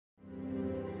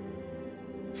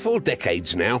For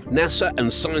decades now, NASA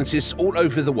and scientists all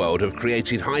over the world have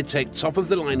created high-tech,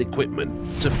 top-of-the-line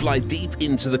equipment to fly deep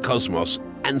into the cosmos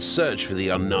and search for the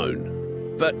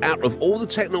unknown. But out of all the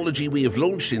technology we have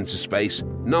launched into space,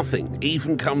 nothing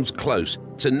even comes close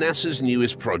to NASA's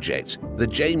newest project, the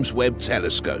James Webb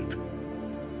Telescope.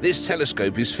 This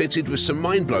telescope is fitted with some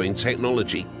mind-blowing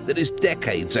technology that is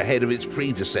decades ahead of its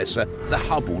predecessor, the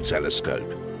Hubble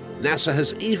telescope. NASA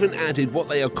has even added what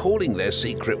they are calling their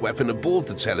secret weapon aboard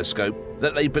the telescope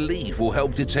that they believe will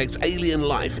help detect alien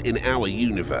life in our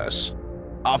universe.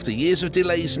 After years of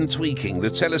delays and tweaking, the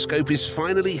telescope is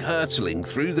finally hurtling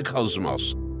through the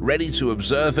cosmos, ready to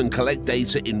observe and collect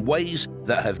data in ways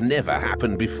that have never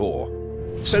happened before.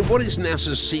 So what is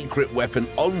NASA's secret weapon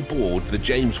on board the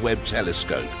James Webb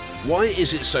Telescope? Why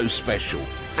is it so special?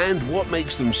 And what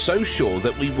makes them so sure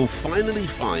that we will finally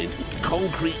find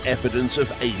concrete evidence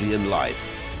of alien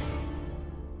life?